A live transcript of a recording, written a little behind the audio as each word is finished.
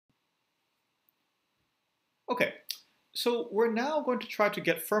Okay, so we're now going to try to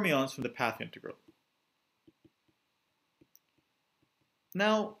get fermions from the path integral.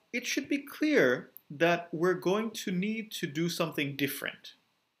 Now, it should be clear that we're going to need to do something different,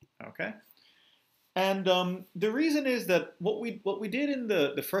 okay? And the reason is that what we did in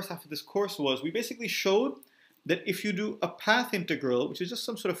the first half of this course was we basically showed that if you do a path integral, which is just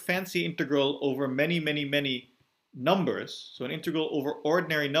some sort of fancy integral over many numbers, so an integral over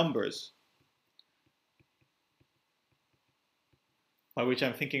ordinary numbers, by which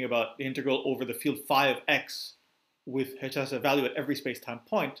I'm thinking about the integral over the field phi of x, which has a value at every space-time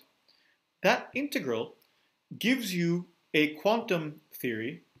point, that integral gives you a quantum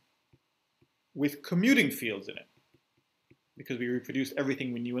theory with commuting fields in it, because we reproduced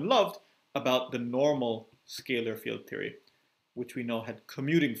everything we knew and loved about the normal scalar field theory, which we know had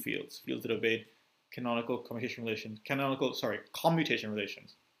commuting fields, fields that obeyed commutation relations,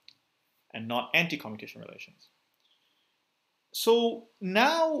 and not anti-commutation relations. So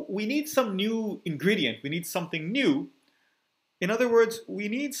now we need some new ingredient, we need something new. In other words, we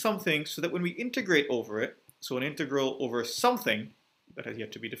need something so that when we integrate over it, so an integral over something that has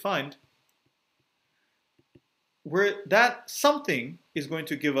yet to be defined, where that something is going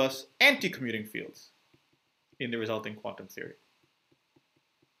to give us anti-commuting fields in the resulting quantum theory.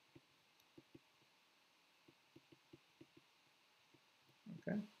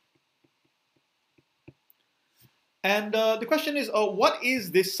 Okay. And the question is, what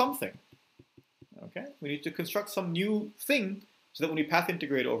is this something? Okay, we need to construct some new thing so that when we path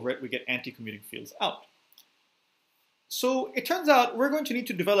integrate over it, we get anti-commuting fields out. So it turns out we're going to need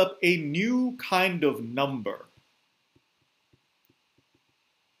to develop a new kind of number.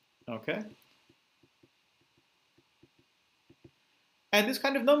 Okay? And this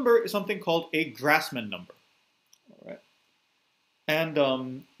kind of number is something called a Grassman number. All right?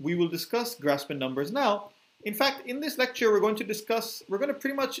 And we will discuss Grassman numbers now. In fact, in this lecture, we're going to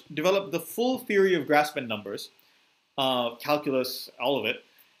pretty much develop the full theory of Grassman numbers, calculus, all of it.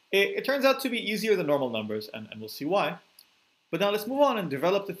 It turns out to be easier than normal numbers, and we'll see why. But now let's move on and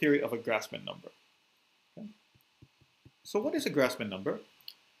develop the theory of a Grassman number. Okay? So what is a Grassman number?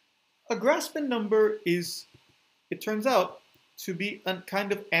 A Grassman number is, it turns out, to be a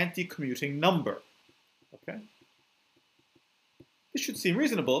kind of anti-commuting number. Okay? This should seem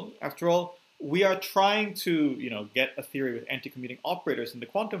reasonable. After all, we are trying to, get a theory with anti-commuting operators in the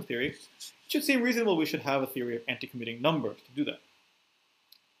quantum theory. It should seem reasonable we should have a theory of anti-commuting numbers to do that.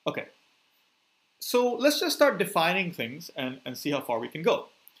 Okay. So let's just start defining things and see how far we can go.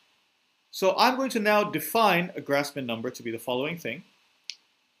 So I'm going to now define a Grassman number to be the following thing.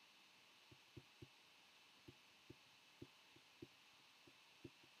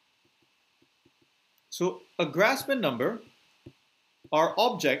 So a Grassman number are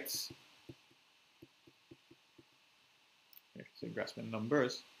objects, say Grassman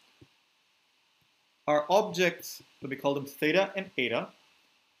numbers, are objects, let me call them theta and eta,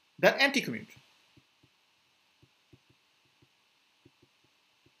 that anti-commute.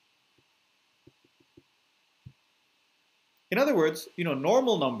 In other words,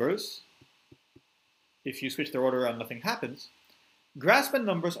 normal numbers, if you switch their order around, nothing happens. Grassman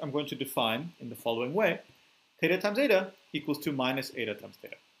numbers I'm going to define in the following way. Theta times eta equals to minus eta times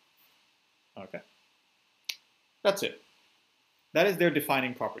theta. Okay. That's it. That is their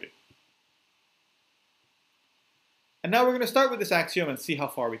defining property. And now we're going to start with this axiom and see how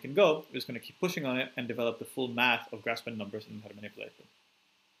far we can go. We're just going to keep pushing on it and develop the full math of Grassman numbers and how to manipulate them.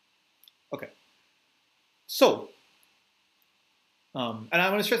 Okay. So, and I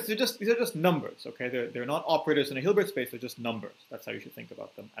want to stress these are just numbers, okay? They're not operators in a Hilbert space, they're just numbers. That's how you should think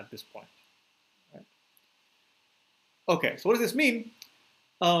about them at this point. Right? Okay, so what does this mean?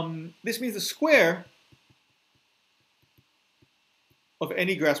 This means the square of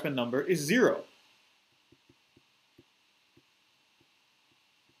any Grassman number is 0.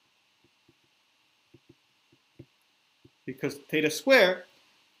 Because theta square,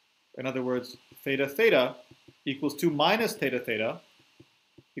 in other words, theta theta, equals to minus theta theta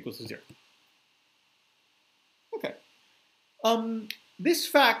equals to 0. Okay. This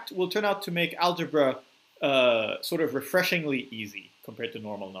fact will turn out to make algebra sort of refreshingly easy compared to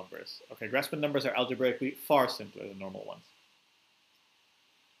normal numbers. Okay, Grassman numbers are algebraically far simpler than normal ones.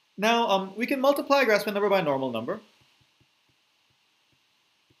 Now, we can multiply a Grassman number by a normal number.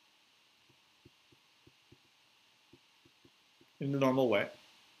 In the normal way.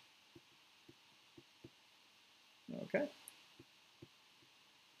 Okay.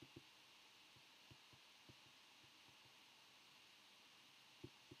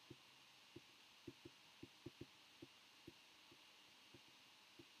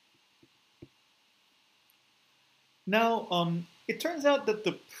 Now, it turns out that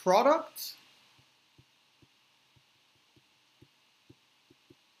the product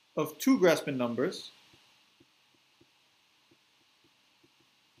of two Grassman numbers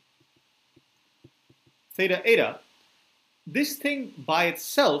theta eta, this thing by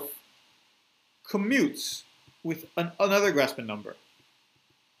itself commutes with another Grassman number.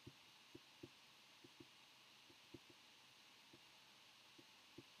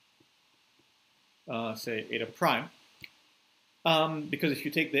 Say eta prime. Because if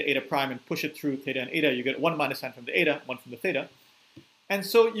you take the eta prime and push it through theta and eta, you get one minus sign from the eta, one from the theta. And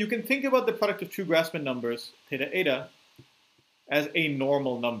so you can think about the product of two Grassman numbers, theta eta, as a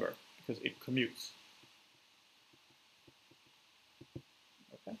normal number because it commutes.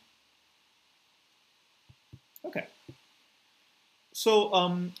 Okay. Okay.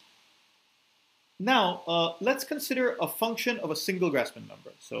 So now let's consider a function of a single Grassman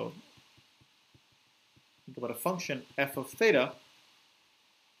number. So think about a function f of theta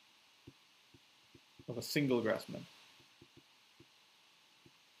of a single Grassman.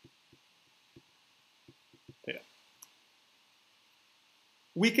 Theta.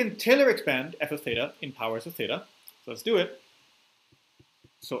 We can Taylor expand f of theta in powers of theta. So let's do it.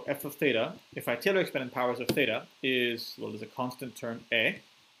 So f of theta, if I Taylor expand in powers of theta, is, well, there's a constant term a.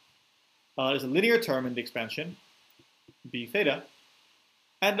 There's a linear term in the expansion, b theta.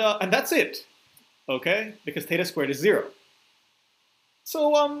 And that's it. Okay, because theta squared is 0.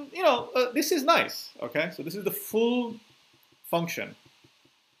 So, this is nice, okay? So this is the full function.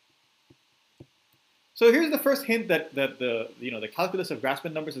 So here's the first hint that the calculus of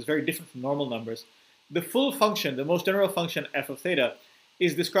Grassman numbers is very different from normal numbers. The full function, the most general function f of theta,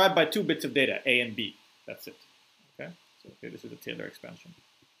 is described by two bits of data, a and b. That's it, okay? So okay, this is a Taylor expansion.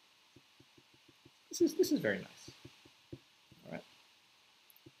 This is very nice. All right.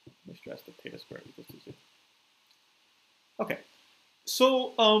 Let me stress that theta squared equals to 0. Okay,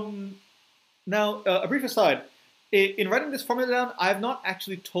 so now a brief aside. In writing this formula down, I have not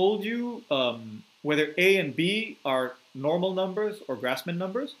actually told you whether a and b are normal numbers or Grassman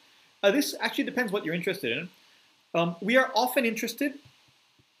numbers. This actually depends what you're interested in. We are often interested,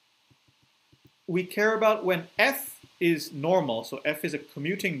 we care about when f is normal, so f is a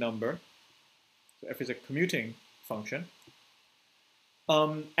commuting number, so f is a commuting function,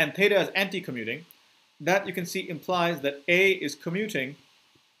 and theta is anti-commuting. That you can see implies that a is commuting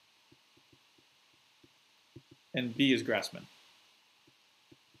and b is Grassman.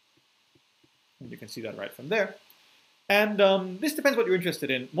 And you can see that right from there. And this depends what you're interested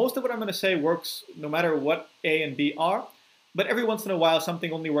in. Most of what I'm going to say works no matter what a and b are, but every once in a while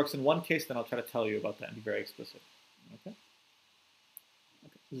something only works in one case, then I'll try to tell you about that and be very explicit. Okay?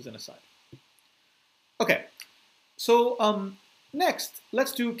 Okay, this is an aside. Okay, so next,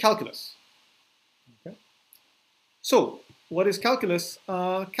 let's do calculus. Okay. So, what is calculus?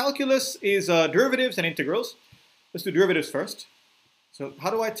 Calculus is derivatives and integrals. Let's do derivatives first. So, how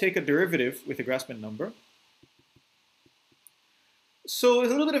do I take a derivative with a Grassman number? So,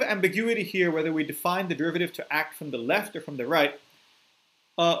 there's a little bit of ambiguity here whether we define the derivative to act from the left or from the right.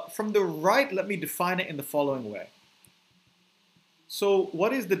 From the right, let me define it in the following way. So,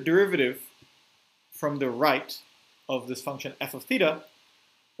 what is the derivative from the right of this function f of theta?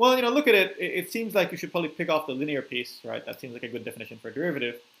 Well, look at it. It seems like you should probably pick off the linear piece, right? That seems like a good definition for a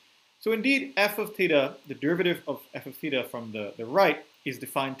derivative. So indeed, f of theta, the derivative of f of theta from the right is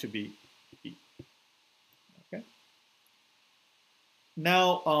defined to be b. Okay.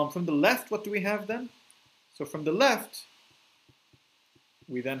 Now, from the left, what do we have then? So from the left,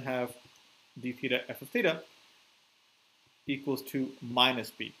 we then have d theta f of theta equals to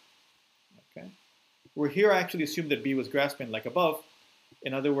minus b. Okay. Where here I actually assumed that b was Grassman like above.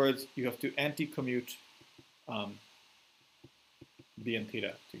 In other words, you have to anti-commute b and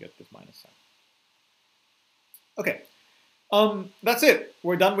theta to get this minus sign. Okay, that's it.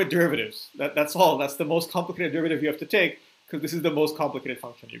 We're done with derivatives. That's all. That's the most complicated derivative you have to take because this is the most complicated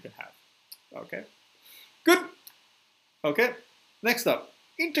function you can have. Okay, good. Okay, next up,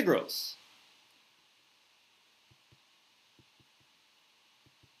 integrals.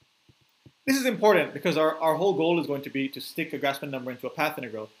 This is important because our whole goal is going to be to stick a Grassman number into a path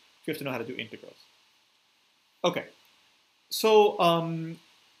integral. So you have to know how to do integrals. Okay, so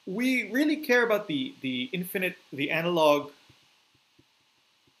we really care about the analog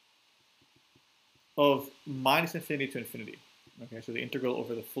of minus infinity to infinity. Okay, so the integral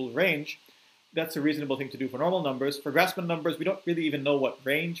over the full range. That's a reasonable thing to do for normal numbers. For Grassman numbers, we don't really even know what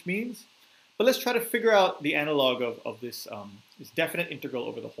range means. But let's try to figure out the analog of this, this definite integral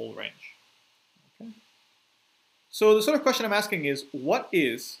over the whole range. Okay. So the sort of question I'm asking is, what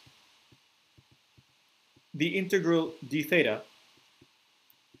is the integral d theta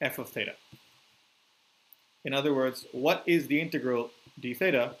f of theta. In other words, what is the integral d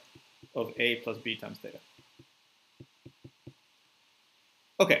theta of a plus b times theta?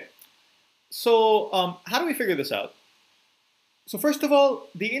 Okay, so how do we figure this out? So first of all,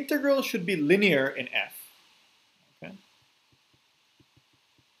 the integral should be linear in f. Okay?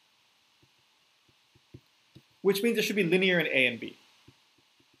 Which means it should be linear in a and b.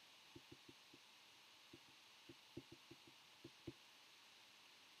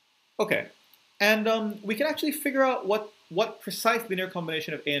 Okay, and we can actually figure out what precise linear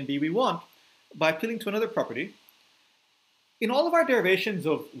combination of a and b we want by appealing to another property. In all of our derivations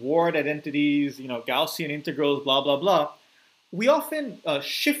of Ward identities, Gaussian integrals, blah, blah, blah, we often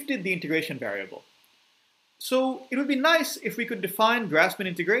shifted the integration variable. So it would be nice if we could define Grassman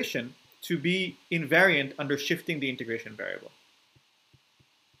integration to be invariant under shifting the integration variable.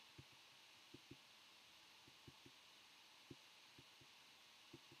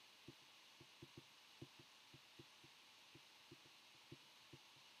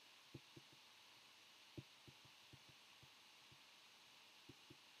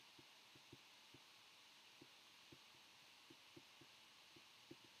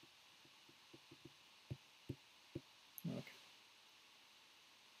 Okay.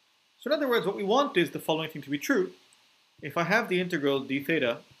 So in other words, what we want is the following thing to be true. If I have the integral d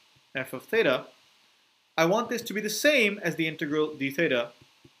theta f of theta, I want this to be the same as the integral d theta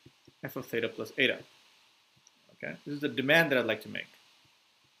f of theta plus eta. Okay, this is the demand that I'd like to make.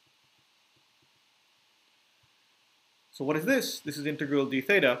 So what is this? This is integral d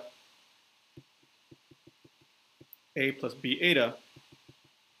theta a plus b eta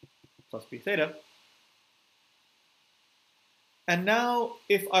plus b theta. And now,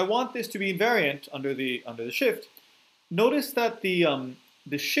 if I want this to be invariant under the shift, notice that the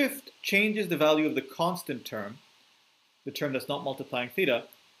shift changes the value of the constant term, the term that's not multiplying theta,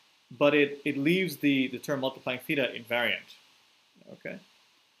 but it leaves the term multiplying theta invariant. Okay.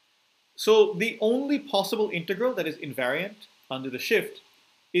 So the only possible integral that is invariant under the shift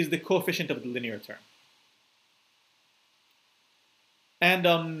is the coefficient of the linear term.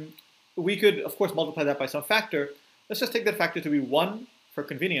 And we could, of course, multiply that by some factor. Let's just take that factor to be 1 for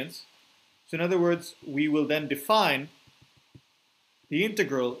convenience. So in other words, we will then define the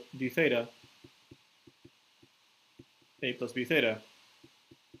integral d theta a plus b theta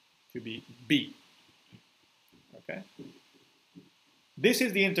to be b. Okay? This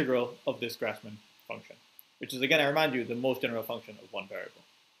is the integral of this Grassman function, which is, again, I remind you, the most general function of one variable.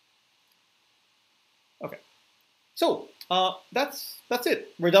 Okay. So that's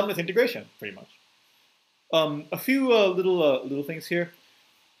it. We're done with integration, pretty much. A few little things here.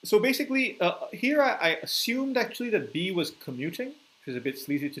 So basically, here I assumed actually that b was commuting, which is a bit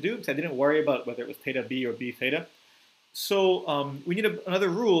sleazy to do because I didn't worry about whether it was theta b or b theta. So we need another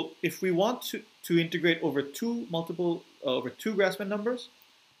rule if we want to integrate over two Grassman numbers.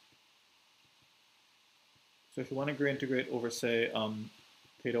 So if you want to integrate over, say,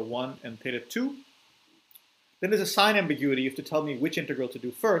 theta 1 and theta 2, then there's a sign ambiguity. You have to tell me which integral to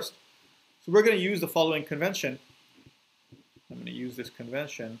do first. So we're going to use the following convention. I'm going to use this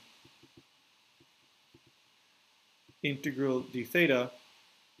convention. Integral d theta,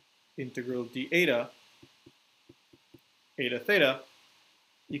 integral d eta, eta theta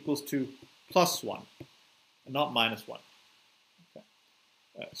equals to plus 1, and not minus 1. Okay.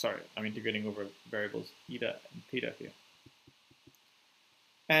 Sorry, I'm integrating over variables eta and theta here.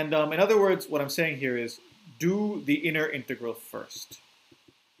 And in other words, what I'm saying here is do the inner integral first.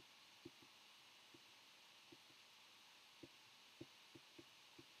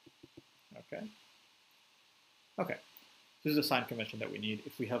 Okay. Okay. This is a sign convention that we need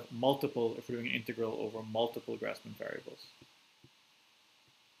if we have if we're doing an integral over multiple Grassman variables.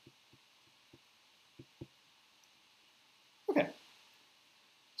 Okay.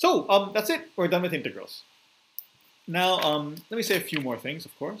 So that's it. We're done with integrals. Now, let me say a few more things,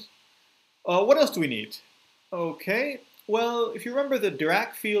 of course. What else do we need? Okay. Well, if you remember, the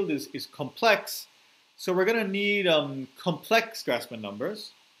Dirac field is complex, so we're going to need complex Grassman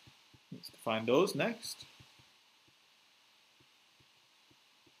numbers. Let's define those next.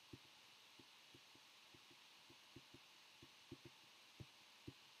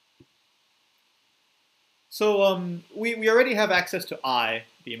 So we already have access to I,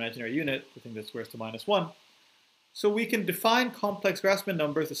 the imaginary unit, the thing that squares to -1. So we can define complex Grassman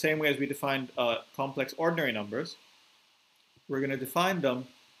numbers the same way as we defined complex ordinary numbers. We're going to define them,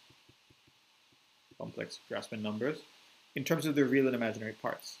 complex Grassman numbers, in terms of their real and imaginary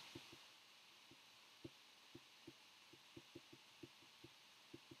parts.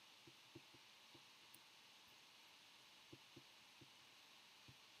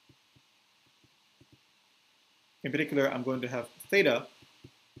 In particular, I'm going to have theta,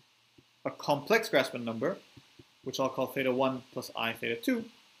 a complex Grassman number, which I'll call theta 1 plus I theta 2.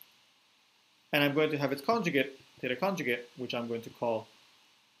 And I'm going to have its conjugate, theta conjugate, which I'm going to call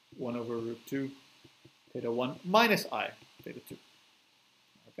 1 over root 2 theta 1 minus I theta 2.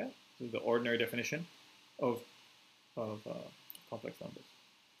 Okay, this is the ordinary definition of complex numbers.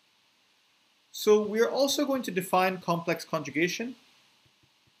 So we're also going to define complex conjugation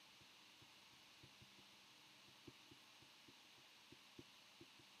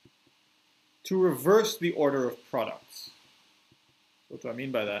to reverse the order of products. What do I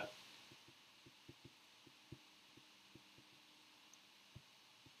mean by that?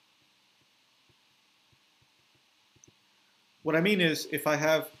 What I mean is, if I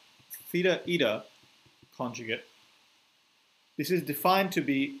have theta eta conjugate, this is defined to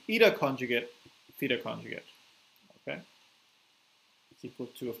be eta conjugate theta conjugate. Okay? It's equal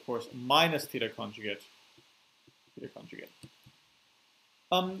to, of course, minus theta conjugate theta conjugate.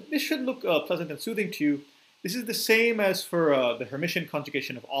 This should look pleasant and soothing to you. This is the same as for the Hermitian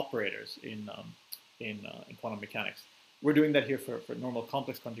conjugation of operators in quantum mechanics. We're doing that here for normal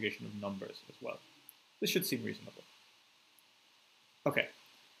complex conjugation of numbers as well. This should seem reasonable. Okay,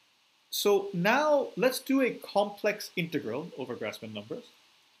 so now let's do a complex integral over Grassman numbers.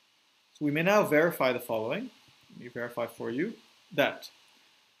 So we may now verify the following. Let me verify for you that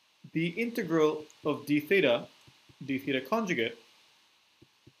the integral of d theta conjugate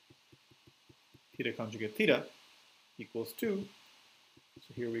theta equals 2.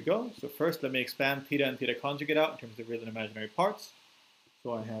 So here we go. So first let me expand theta and theta conjugate out in terms of real and imaginary parts.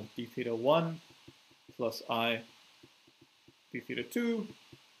 So I have d theta 1 plus I d theta 2,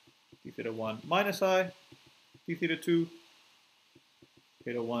 d theta 1 minus I, d theta 2,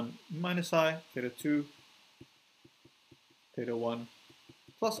 theta 1 minus I, theta 2, theta 1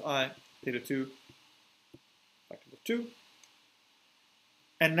 plus I, theta 2, factor of 2.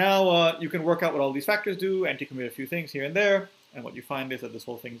 And now you can work out what all these factors do, anti-commute a few things here and there, and what you find is that this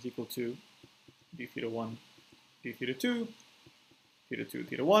whole thing is equal to d theta 1, d theta 2, theta 2,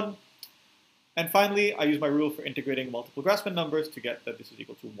 theta 1. And finally, I use my rule for integrating multiple Grassman numbers to get that this is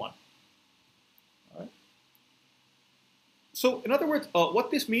equal to 1. All right. So in other words,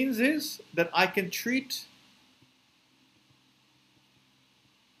 what this means is that I can treat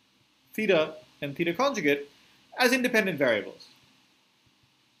theta and theta conjugate as independent variables,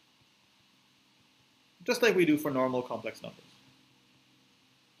 just like we do for normal complex numbers.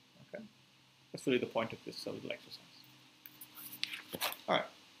 Okay, that's really the point of this little exercise. All right.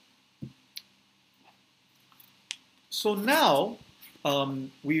 So now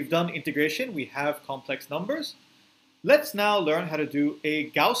we've done integration, we have complex numbers. Let's now learn how to do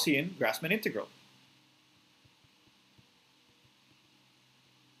a Gaussian Grassman integral.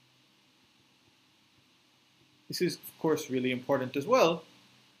 This is, of course, really important as well,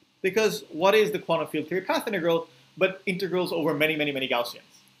 because what is the quantum field theory path integral but integrals over many, many, many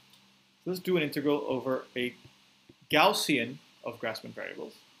Gaussians? So let's do an integral over a Gaussian of Grassman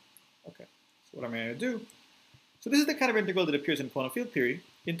variables. Okay, so what am I going to do? So this is the kind of integral that appears in quantum field theory.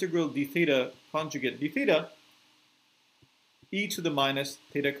 Integral d theta conjugate d theta e to the minus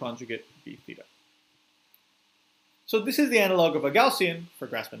theta conjugate d theta. So this is the analog of a Gaussian for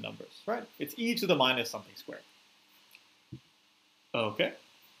Grassman numbers, right? It's e to the minus something squared. Okay.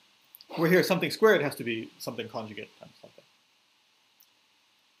 Where here something squared has to be something conjugate times something.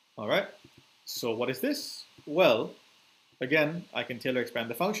 All right. So what is this? Well, again, I can Taylor expand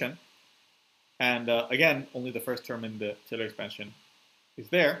the function. And again, only the first term in the Taylor expansion is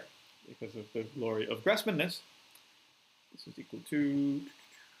there because of the glory of Grassmanness. This is equal to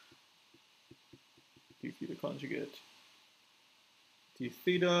d theta conjugate d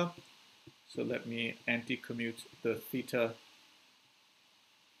theta. So let me anti-commute the theta.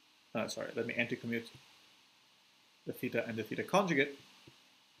 Let me anti-commute the theta and the theta conjugate.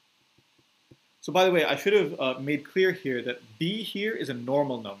 So by the way, I should have made clear here that b here is a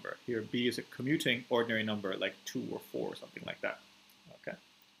normal number. Here b is a commuting ordinary number like 2 or 4 or something like that. Okay,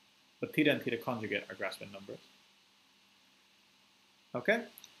 but theta and theta conjugate are Grassman numbers. Okay,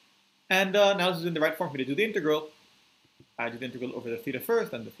 and now this is in the right form for me to do the integral. I do the integral over the theta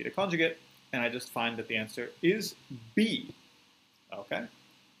first and the theta conjugate, and I just find that the answer is b. Okay,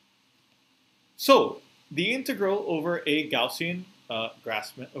 so the integral over a Gaussian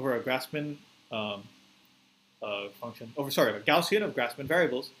Grassman function, a Gaussian of Grassman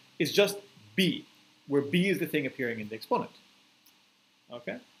variables is just b, where b is the thing appearing in the exponent.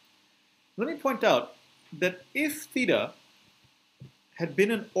 Okay? Let me point out that if theta had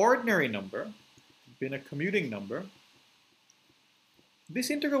been an ordinary number, been a commuting number, this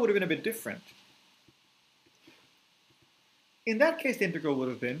integral would have been a bit different. In that case, the integral would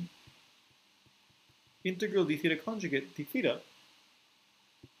have been integral d theta conjugate d theta.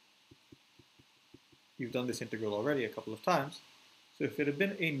 You've done this integral already a couple of times. So if it had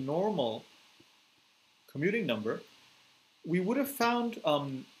been a normal commuting number, we would have found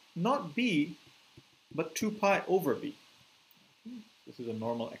not b, but 2 pi over b. This is a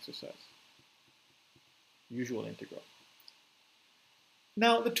normal exercise, usual integral.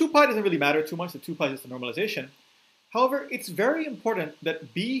 Now, the 2 pi doesn't really matter too much. The 2 pi is just a normalization. However, it's very important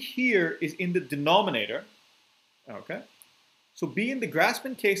that b here is in the denominator. Okay? So b in the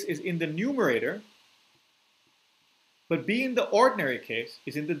Grassman case is in the numerator, but b in the ordinary case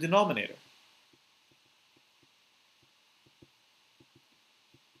is in the denominator.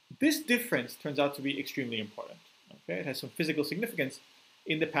 This difference turns out to be extremely important. Okay? It has some physical significance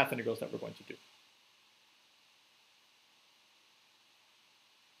in the path integrals that we're going to do.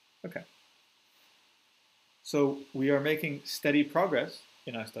 Okay. So we are making steady progress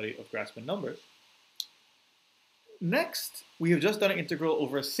in our study of Grassman numbers. Next, we have just done an integral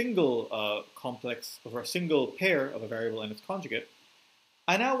over a single complex, over a single pair of a variable and its conjugate.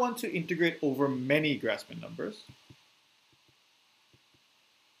 I now want to integrate over many Grassman numbers.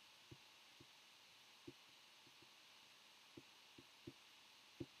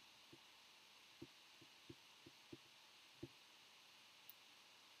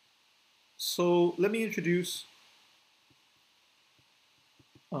 So let me introduce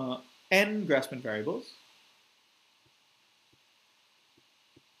n Grassman variables.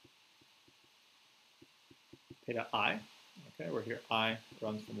 Theta I, okay, where here I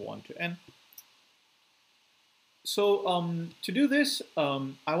runs from 1 to n. So to do this,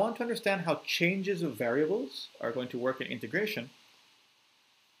 I want to understand how changes of variables are going to work in integration.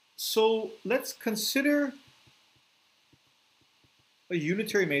 So let's consider a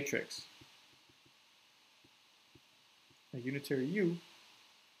unitary matrix, a unitary U,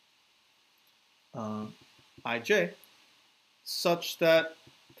 ij, such that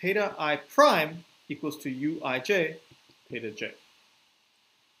theta I prime equals to uij theta j,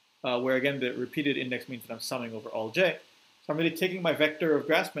 where again the repeated index means that I'm summing over all j. So I'm really taking my vector of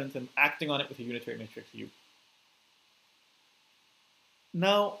Grassman's and acting on it with a unitary matrix U.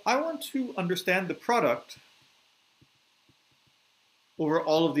 Now I want to understand the product over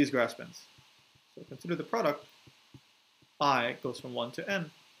all of these Grassmans. So consider the product. I goes from 1 to n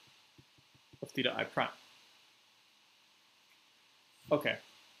of theta I prime. Okay,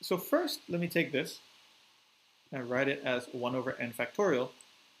 so first let me take this and write it as 1 over n factorial.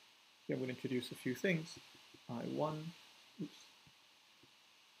 Here I'm going to introduce a few things. I1,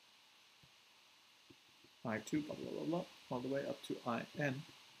 I2, blah, blah, blah, blah, all the way up to In.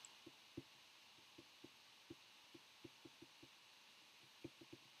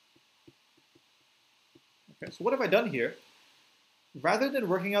 Okay, so what have I done here? Rather than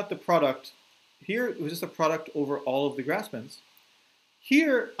working out the product, here it was just a product over all of the Grassmans.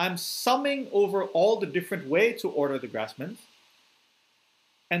 Here I'm summing over all the different ways to order the Grassmans.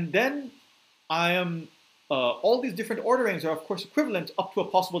 And then I am, all these different orderings are of course equivalent up to a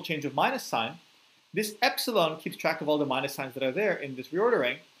possible change of minus sign. This epsilon keeps track of all the minus signs that are there in this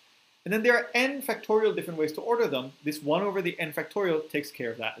reordering. And then there are n factorial different ways to order them. This 1 over the n factorial takes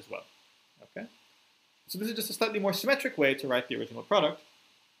care of that as well. Okay? So this is just a slightly more symmetric way to write the original product.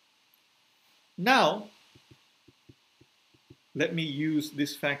 Now, let me use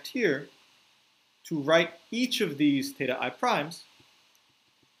this fact here to write each of these theta I primes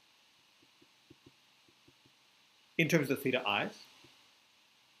in terms of theta i's.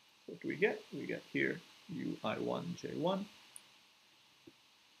 What do we get? We get here ui1 j1,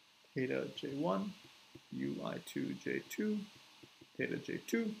 theta j1, ui2 j2, theta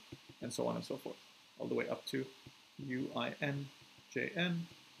j2, and so on and so forth, all the way up to uin jn,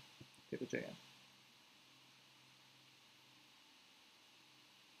 theta jn.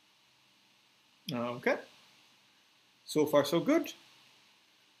 Okay, so far so good.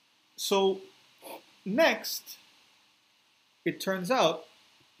 So next, it turns out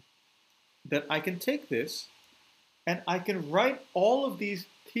that I can take this and I can write all of these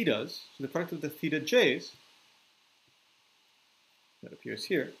thetas, so the product of the theta j's, that appears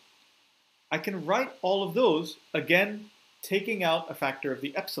here, I can write all of those, again, taking out a factor of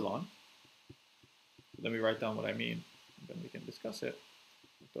the epsilon. Let me write down what I mean, and then we can discuss it.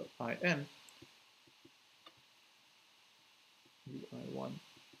 In ui1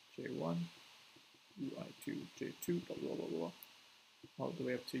 j1, ui2 j2, blah, blah, blah, blah, all the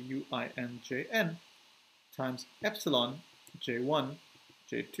way up to uin jn times epsilon j1,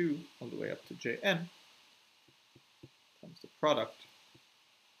 j2, all the way up to jn times the product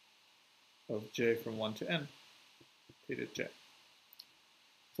of j from 1 to n, theta j.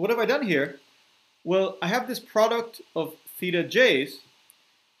 So what have I done here? Well, I have this product of theta j's.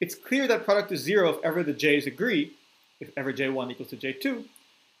 It's clear that product is 0 if ever the j's agree, if ever j1 equals to j2,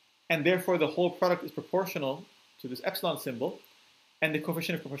 and therefore the whole product is proportional to this epsilon symbol, and the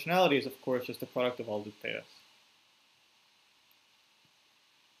coefficient of proportionality is, of course, just the product of all the thetas.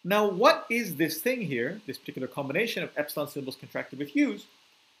 Now, what is this thing here, this particular combination of epsilon symbols contracted with u's?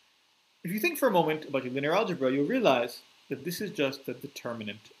 If you think for a moment about your linear algebra, you'll realize that this is just the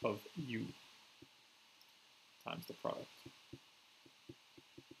determinant of u times the product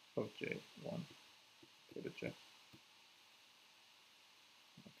of j1 theta j.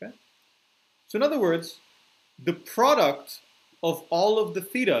 Okay? So in other words, the product of all of the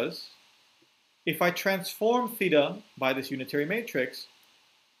thetas, if I transform theta by this unitary matrix,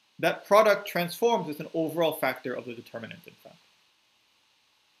 that product transforms with an overall factor of the determinant, in fact.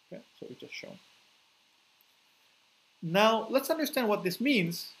 Okay, so we've just shown. Now, let's understand what this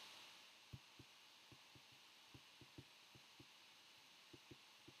means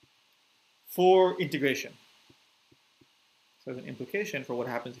for integration. So there's an implication for what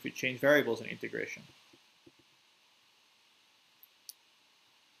happens if you change variables in integration.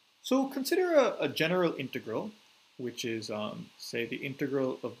 So consider a general integral, which is, say, the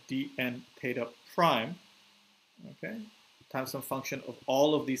integral of dn theta prime, okay, times some function of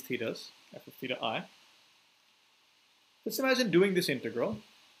all of these thetas, f of theta I. Let's imagine doing this integral,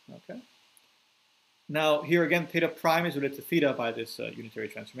 okay. Now, here again, theta prime is related to theta by this unitary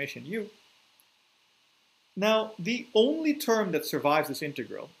transformation u. Now, the only term that survives this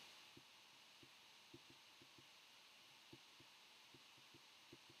integral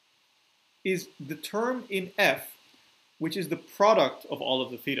is the term in f, which is the product of all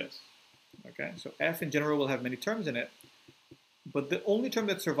of the thetas. Okay, so f in general will have many terms in it, but the only term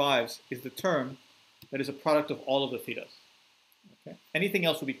that survives is the term that is a product of all of the thetas. Okay? Anything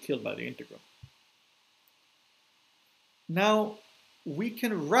else will be killed by the integral. Now, we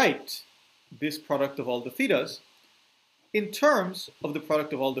can write this product of all the thetas in terms of the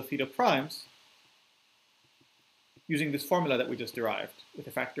product of all the theta primes using this formula that we just derived with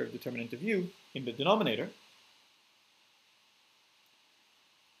a factor of determinant of u in the denominator.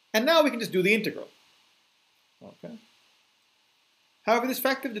 And now we can just do the integral. Okay. However, this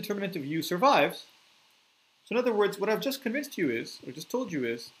factor of determinant of u survives. So in other words, what I've just convinced you is, or just told you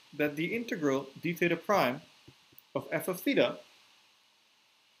is, that the integral d theta prime of f of theta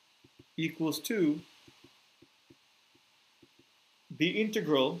equals to the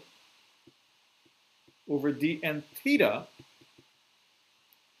integral over dn theta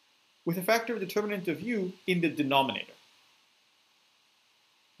with a factor of determinant of u in the denominator.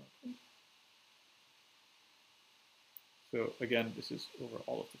 Okay. So again, this is over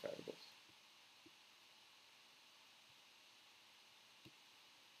all of the variables.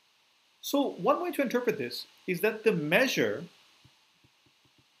 So one way to interpret this is that the measure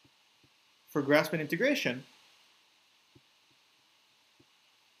for Grassman integration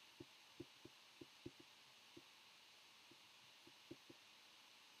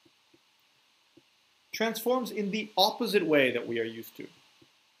transforms in the opposite way that we are used to.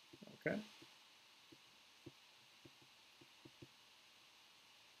 Okay?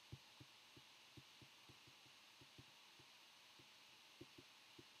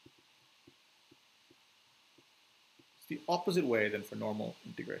 It's the opposite way than for normal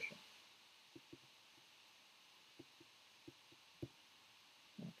integration.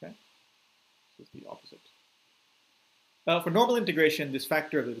 Okay? So it's the opposite. For normal integration, this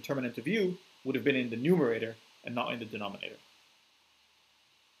factor of the determinant of u would have been in the numerator and not in the denominator.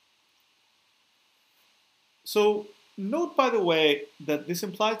 So note, by the way, that this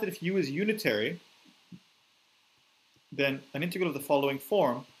implies that if u is unitary, then an integral of the following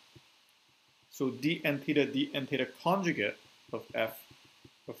form, so dn theta conjugate of f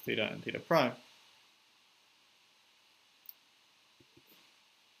of theta and theta prime,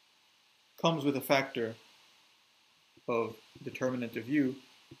 comes with a factor of determinant of u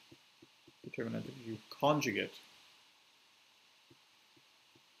conjugate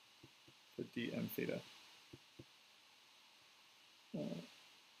for dn theta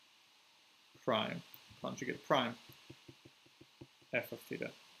prime, conjugate prime, f of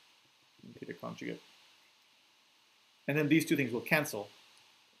theta and theta conjugate. And then these two things will cancel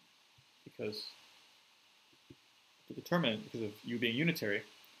because the determinant, because of u being unitary.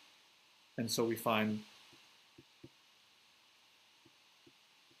 And so we find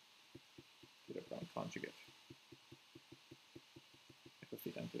theta prime conjugate, f of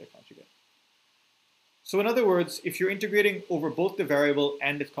theta and theta conjugate. So in other words, if you're integrating over both the variable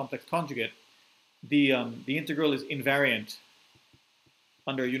and its complex conjugate, the integral is invariant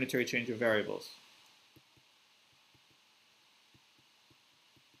under a unitary change of variables.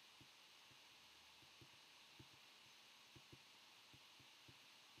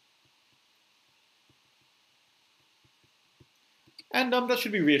 And that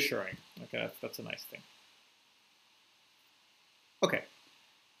should be reassuring. Okay, that's a nice thing. Okay,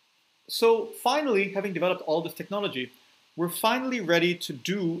 so finally, having developed all this technology, we're finally ready to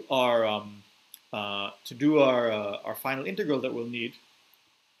do our final integral that we'll need.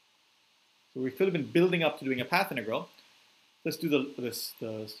 So we've sort of been building up to doing a path integral. Let's do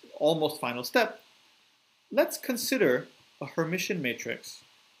the almost final step. Let's consider a Hermitian matrix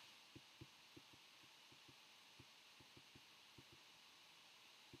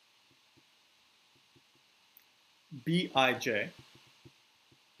Bij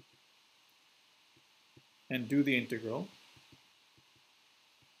and do the integral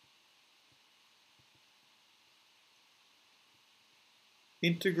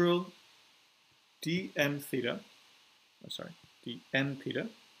dn theta,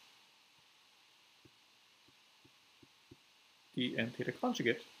 dn theta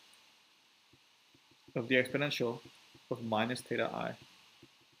conjugate of the exponential of minus theta I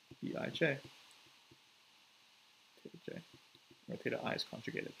Bij, theta j, where theta I is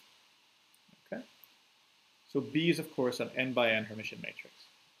conjugated. Okay, so B is of course an n by n Hermitian matrix.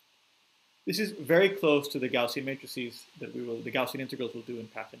 This is very close to the Gaussian matrices that the Gaussian integrals will do in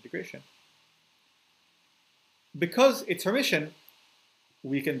path integration. Because it's Hermitian,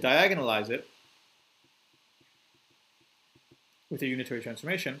 we can diagonalize it with a unitary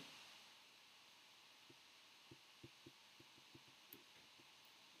transformation.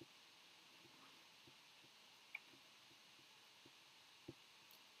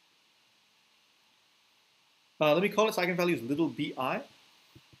 Let me call its eigenvalues little bi.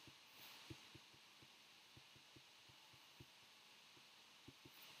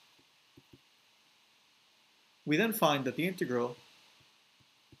 We then find that the integral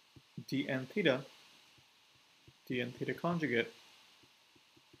dn theta conjugate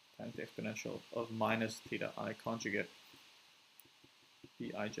times the exponential of minus theta I conjugate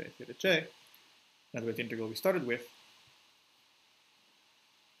Bij theta j, in other words, the integral we started with,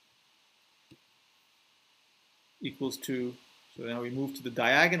 equals to, so now we move to the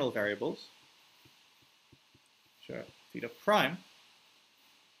diagonal variables, which are theta prime.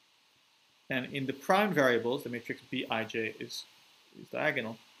 And in the prime variables, the matrix Bij is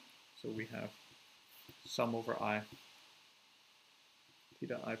diagonal. So we have sum over I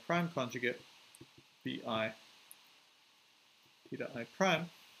theta I prime conjugate Bi theta I prime.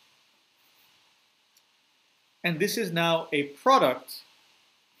 And this is now a product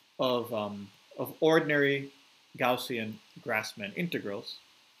of ordinary Gaussian Grassman integrals.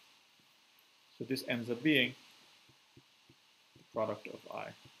 So this ends up being the product of I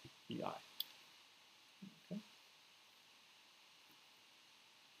Bi. Okay.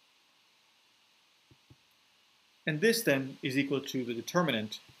 And this then is equal to the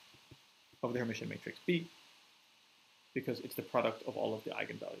determinant of the Hermitian matrix B, because it's the product of all of the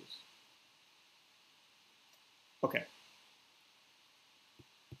eigenvalues. Okay.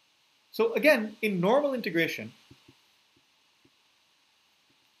 So again, in normal integration,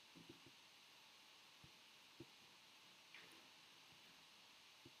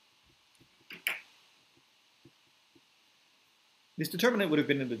 this determinant would have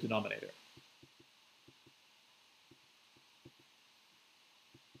been in the denominator.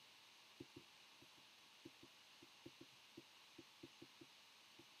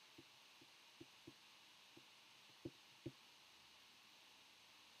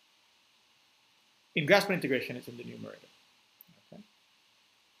 In Grassman integration, it's in the numerator. Okay.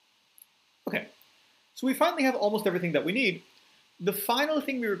 Okay, so we finally have almost everything that we need. The final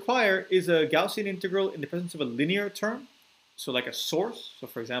thing we require is a Gaussian integral in the presence of a linear term. So like a source. So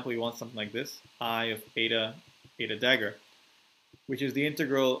for example, you want something like this, I of eta dagger, which is the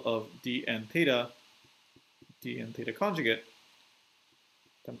integral of dn theta conjugate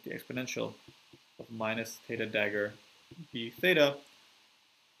times the exponential of minus theta dagger b theta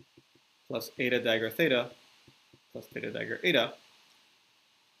plus eta dagger theta plus theta dagger eta,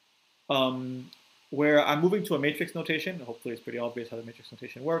 where I'm moving to a matrix notation. Hopefully it's pretty obvious how the matrix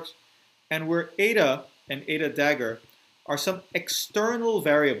notation works. And where eta and eta dagger are some external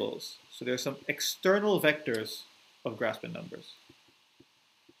variables. So there's some external vectors of Grassman numbers.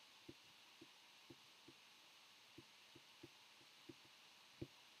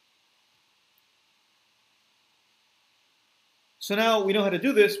 So now we know how to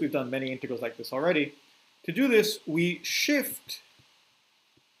do this. We've done many integrals like this already. To do this, we shift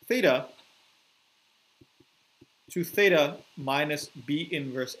theta to theta minus b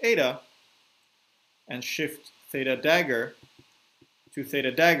inverse eta and shift theta dagger to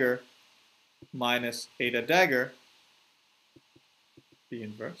theta dagger minus eta dagger b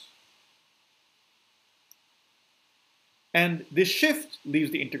inverse. And this shift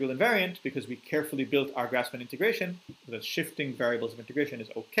leaves the integral invariant because we carefully built our Grassman integration so that shifting variables of integration is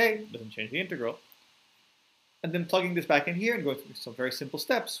okay, doesn't change the integral. And then plugging this back in here and going through some very simple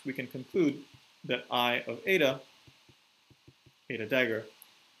steps, we can conclude that I of eta, eta dagger,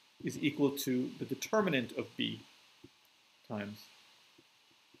 is equal to the determinant of b times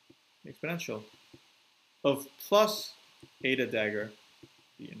the exponential of plus eta dagger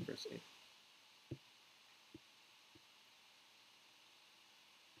b inverse eta.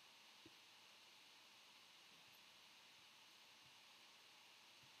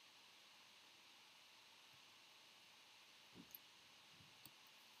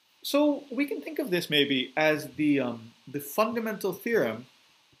 So we can think of this maybe as the fundamental theorem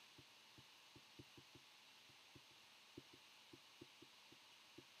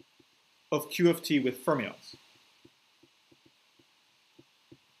of QFT with fermions.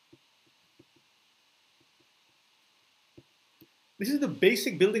 This is the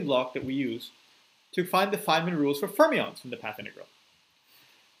basic building block that we use to find the Feynman rules for fermions from the path integral.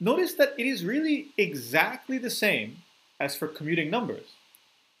 Notice that it is really exactly the same as for commuting numbers.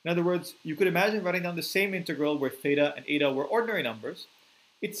 In other words, you could imagine writing down the same integral where theta and eta were ordinary numbers.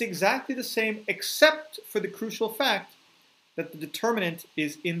 It's exactly the same except for the crucial fact that the determinant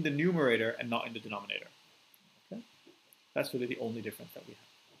is in the numerator and not in the denominator. Okay? That's really the only difference that we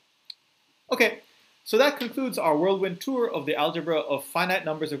have. Okay, so that concludes our whirlwind tour of the algebra of finite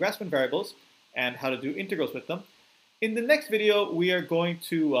numbers of Grassman variables and how to do integrals with them. In the next video, we are going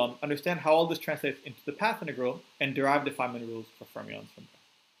to understand how all this translates into the path integral and derive the Feynman rules for fermions from there.